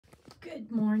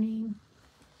Good morning.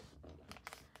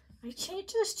 I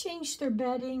just changed their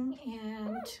bedding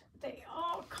and they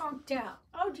all conked out.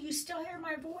 Oh, do you still hear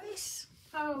my voice?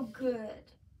 Oh, good.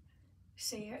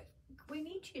 Say it. We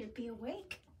need you to be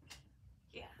awake.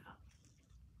 Yeah.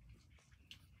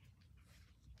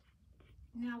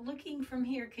 Now looking from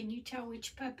here, can you tell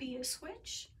which puppy is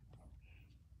which?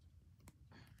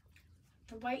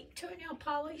 The white toenail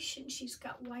polish, and she's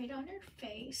got white on her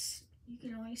face. You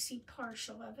can only see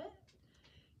partial of it.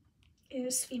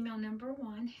 Is female number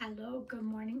 1. Hello, good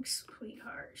morning,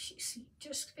 sweetheart. She's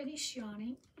just finished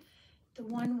yawning. The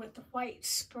one with the white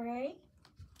spray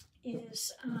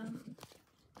is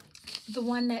the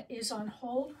one that is on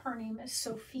hold. Her name is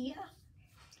Sophia,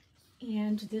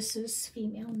 and this is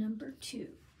female number 2.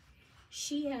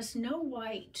 She has no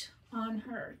white on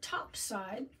her top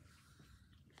side,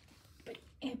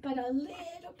 but a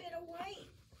little bit of white.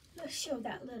 Let's show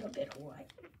that little bit of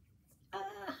white.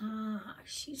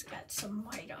 She's got some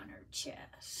white on her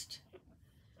chest.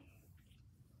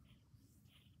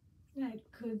 That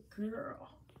good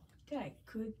girl. That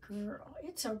good girl.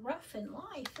 It's a rough in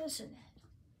life, isn't it?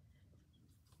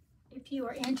 If you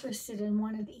are interested in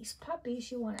one of these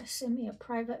puppies, you want to send me a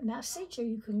private message, or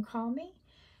you can call me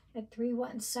at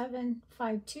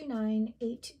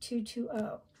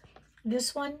 317-529-8220.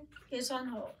 This one is on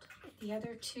hold. The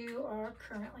other 2 are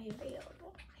currently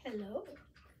available. Hello.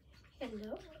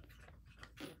 Hello.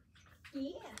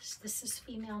 Yes, this is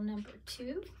female number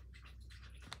 2,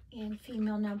 and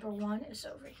female number 1 is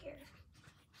over here.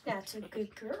 That's a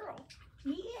good girl.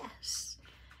 Yes.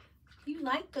 You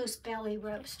like those belly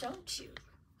rubs, don't you?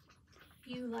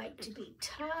 You like to be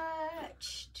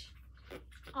touched.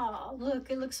 Oh, look,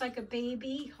 it looks like a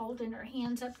baby holding her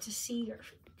hands up to see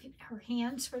her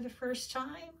hands for the first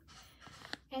time.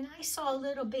 And I saw a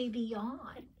little baby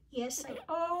yawn. Yes,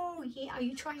 oh, yeah, are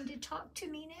you trying to talk to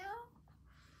me now?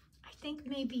 I think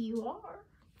maybe you are.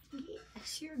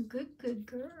 Yes, you're a good, good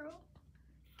girl.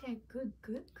 That good,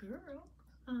 good girl.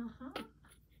 Uh-huh.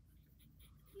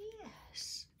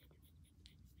 Yes.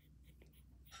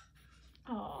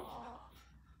 Oh,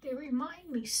 they remind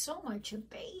me so much of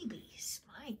babies.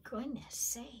 My goodness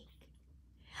sake.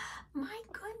 My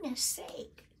goodness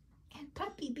sake. And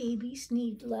puppy babies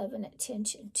need love and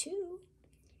attention too.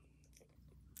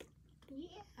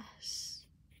 Yes.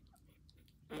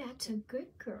 That's a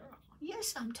good girl.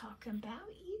 Yes, I'm talking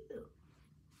about you.